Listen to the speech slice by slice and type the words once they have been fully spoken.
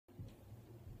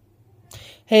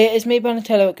Hey, it's me,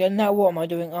 Donatello again. Now what am I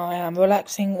doing? I am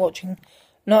relaxing, watching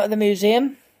Night at the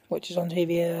Museum, which is on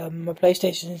TV. My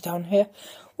PlayStation is down here.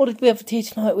 What did we have for tea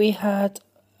tonight? We had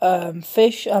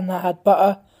fish, and that had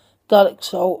butter, garlic,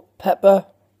 salt, pepper,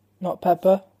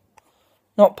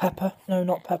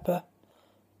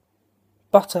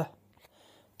 butter.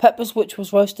 Peppers, which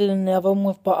was roasted in the oven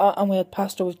with butter, and we had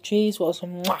pasta with cheese. All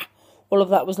of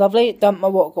that was lovely. Don't know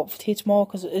what I got for tea tomorrow,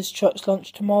 because it is church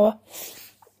lunch tomorrow.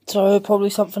 So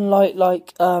probably something light,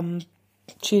 like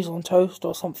cheese on toast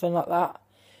or something like that.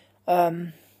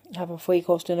 Have a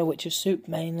 3-course dinner, which is soup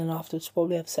main, and afterwards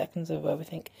probably have seconds of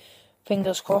everything.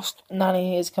 Fingers crossed.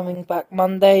 Nanny is coming back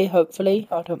Monday, hopefully.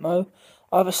 I don't know.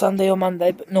 Either Sunday or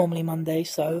Monday, but normally Monday.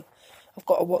 So I've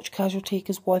got to watch Casualty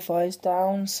because Wi-Fi is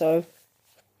down. So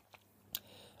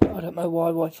I don't know why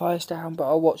Wi-Fi is down, but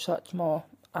I'll watch that tomorrow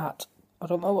at, I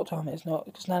don't know what time it is now,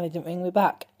 because Nanny didn't ring me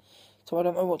back. So I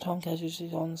don't know what time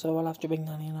Casualty's on, so I'll have to ring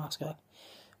Nanny and ask her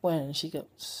when she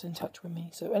gets in touch with me.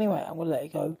 So anyway, I'm going to let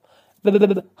it go.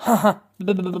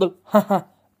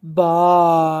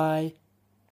 Bye.